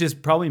 which is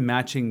probably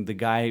matching the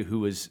guy who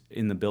was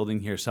in the building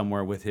here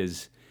somewhere with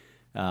his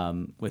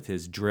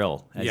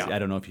drill. I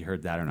don't know if you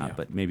heard that or not,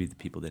 but maybe the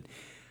people did.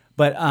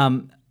 But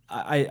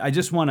I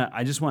just want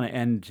to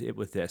end it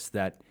with this,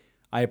 that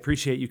I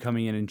appreciate you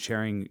coming in and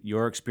sharing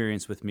your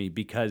experience with me,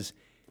 because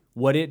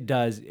what it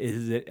does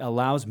is it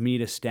allows me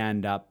to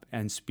stand up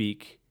and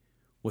speak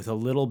with a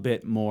little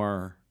bit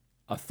more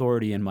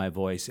authority in my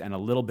voice and a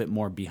little bit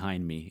more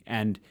behind me.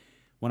 And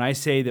when I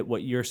say that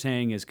what you're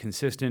saying is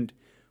consistent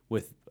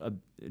with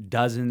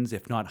dozens,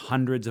 if not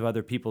hundreds of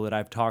other people that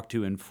I've talked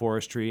to in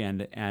forestry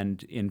and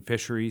in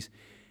fisheries,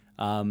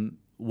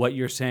 what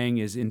you're saying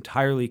is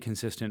entirely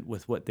consistent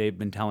with what they've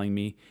been telling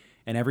me.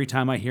 And every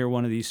time I hear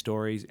one of these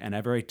stories, and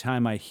every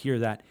time I hear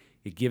that,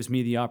 it gives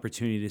me the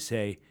opportunity to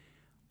say,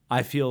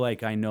 I feel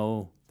like I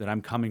know that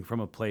I'm coming from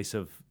a place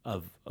of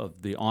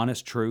the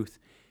honest truth,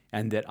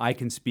 and that I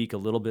can speak a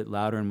little bit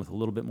louder and with a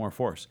little bit more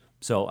force.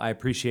 So I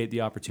appreciate the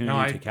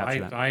opportunity to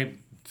capture that.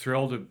 I'm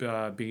thrilled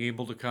to being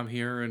able to come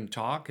here and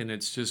talk, and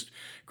it's just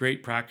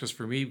great practice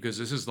for me, because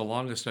this is the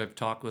longest I've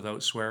talked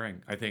without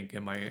swearing, I think,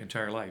 in my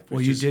entire life. Well,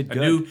 you did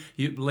good.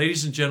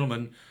 Ladies and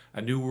gentlemen,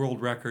 a new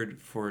world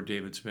record for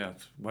David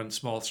Smith. One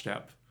small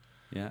step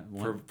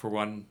for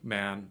one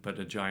man, but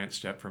a giant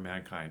step for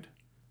mankind.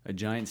 A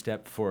giant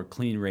step for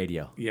clean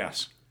radio.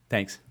 Yes.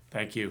 Thanks.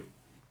 Thank you.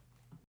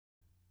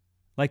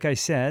 Like I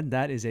said,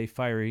 that is a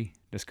fiery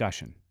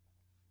discussion.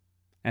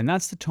 And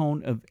that's the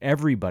tone of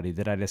everybody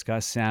that I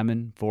discuss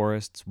salmon,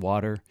 forests,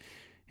 water,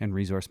 and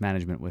resource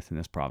management with in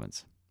this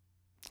province.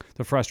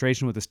 The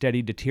frustration with the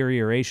steady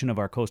deterioration of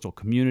our coastal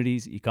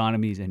communities,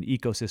 economies, and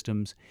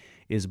ecosystems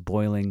is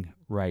boiling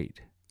right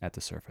at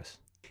the surface.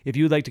 If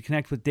you would like to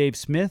connect with Dave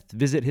Smith,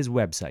 visit his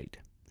website,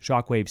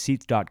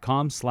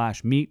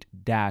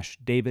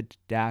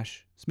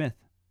 shockwaveseats.com/meet-david-smith.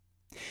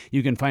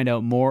 You can find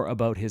out more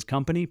about his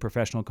company,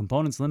 Professional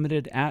Components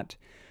Limited, at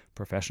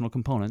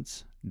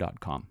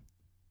professionalcomponents.com.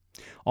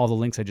 All the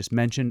links I just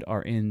mentioned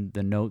are in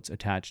the notes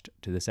attached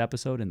to this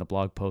episode in the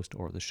blog post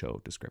or the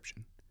show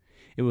description.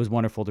 It was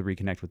wonderful to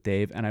reconnect with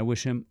Dave, and I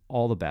wish him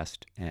all the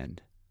best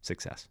and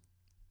success.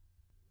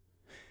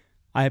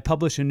 I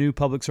publish a new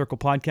Public Circle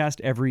podcast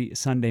every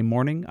Sunday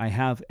morning. I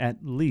have at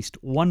least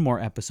one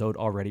more episode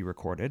already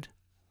recorded,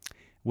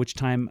 which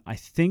time I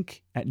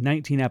think at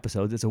 19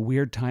 episodes, it's a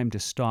weird time to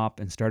stop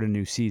and start a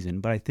new season,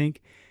 but I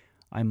think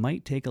I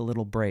might take a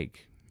little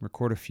break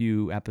record a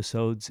few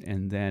episodes,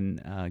 and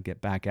then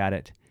get back at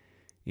it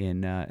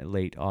in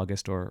late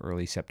August or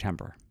early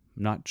September.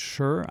 I'm not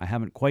sure. I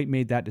haven't quite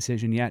made that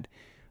decision yet,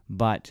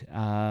 but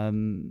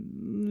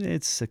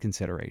it's a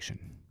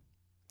consideration.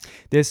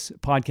 This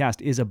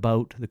podcast is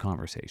about the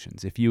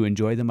conversations. If you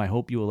enjoy them, I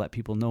hope you will let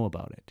people know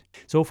about it.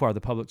 So far, the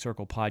Public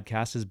Circle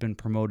podcast has been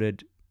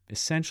promoted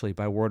essentially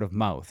by word of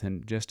mouth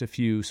and just a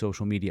few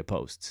social media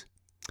posts.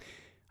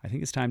 I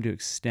think it's time to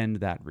extend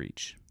that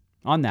reach.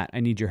 On that, I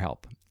need your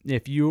help.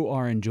 If you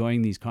are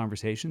enjoying these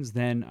conversations,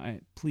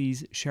 then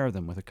please share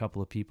them with a couple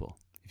of people.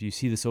 If you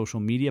see the social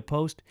media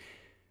post,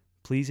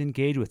 please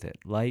engage with it.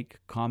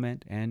 Like,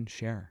 comment, and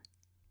share.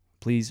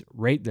 Please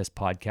rate this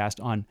podcast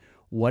on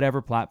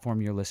whatever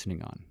platform you're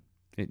listening on.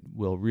 It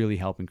will really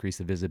help increase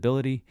the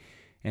visibility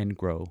and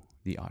grow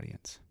the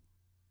audience.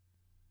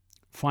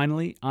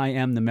 Finally, I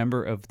am the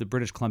member of the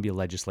British Columbia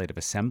Legislative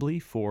Assembly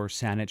for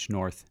Saanich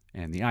North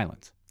and the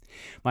Islands.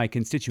 My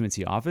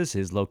constituency office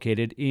is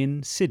located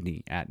in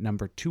Sydney at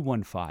number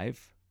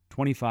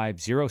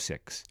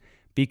 215-2506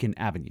 Beacon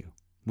Avenue.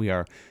 We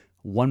are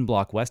 1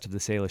 block west of the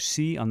Salish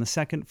Sea on the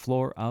 2nd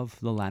floor of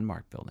the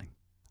Landmark Building.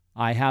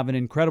 I have an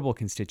incredible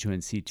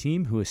constituency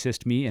team who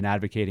assist me in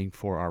advocating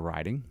for our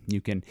riding. You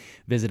can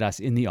visit us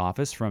in the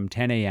office from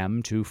 10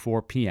 a.m. to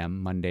 4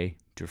 p.m. Monday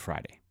to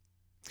Friday.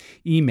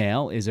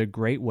 Email is a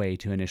great way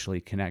to initially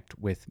connect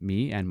with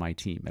me and my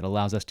team. It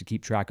allows us to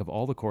keep track of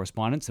all the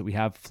correspondence that we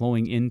have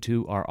flowing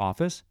into our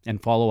office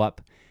and follow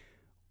up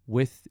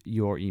with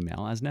your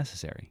email as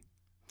necessary.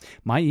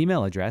 My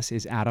email address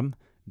is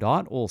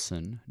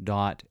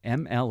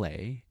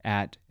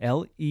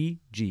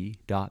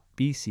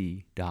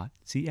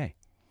adam.olson.mla@leg.bc.ca.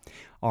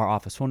 Our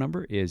office phone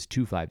number is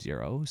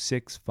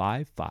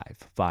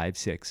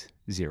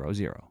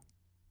 250-655-5600.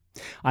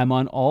 I'm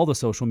on all the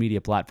social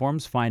media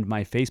platforms. Find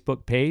my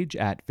Facebook page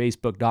at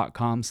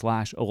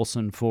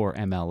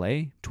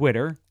facebook.com/Olson4MLA,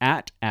 Twitter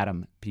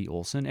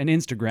 @AdamPOlson, and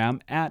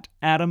Instagram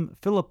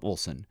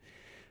 @AdamPhilipOlson.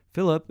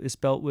 Philip is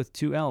spelt with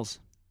 2 L's.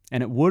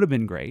 And it would have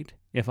been great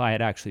if I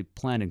had actually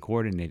planned and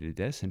coordinated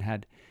this and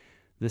had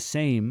the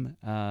same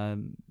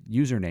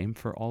username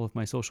for all of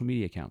my social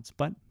media accounts.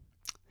 But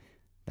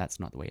that's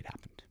not the way it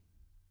happened.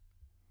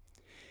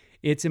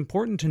 It's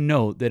important to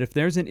note that if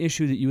there's an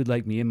issue that you would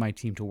like me and my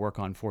team to work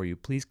on for you,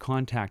 please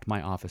contact my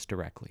office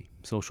directly.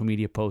 Social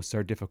media posts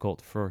are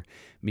difficult for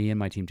me and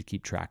my team to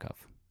keep track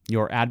of.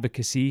 Your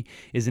advocacy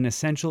is an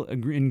essential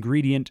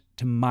ingredient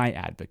to my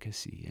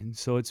advocacy, and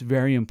so it's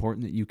very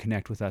important that you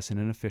connect with us in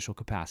an official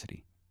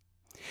capacity.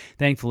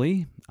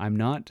 Thankfully, I'm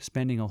not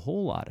spending a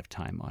whole lot of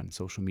time on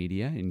social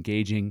media,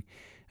 engaging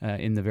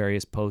in the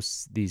various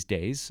posts these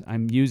days.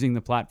 I'm using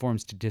the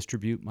platforms to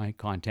distribute my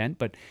content,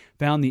 but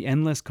found the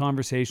endless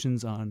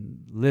conversations on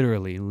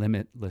literally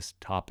limitless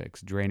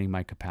topics draining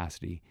my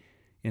capacity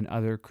in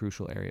other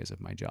crucial areas of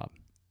my job.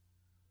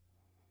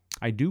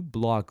 I do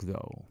blog,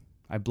 though.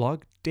 I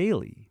blog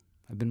daily.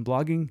 I've been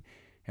blogging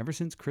ever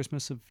since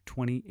Christmas of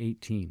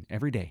 2018,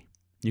 every day.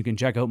 You can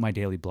check out my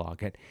daily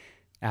blog at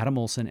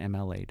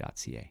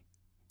adamolsonmla.ca.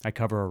 I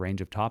cover a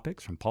range of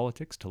topics from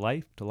politics to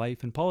life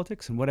and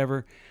politics, and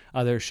whatever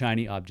other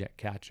shiny object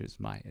catches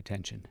my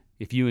attention.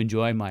 If you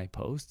enjoy my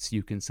posts,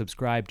 you can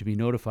subscribe to be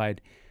notified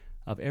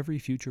of every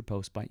future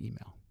post by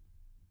email.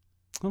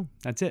 Oh,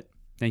 that's it.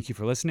 Thank you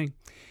for listening.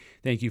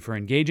 Thank you for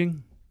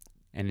engaging.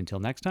 And until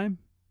next time,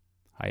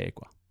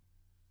 Hayekwa.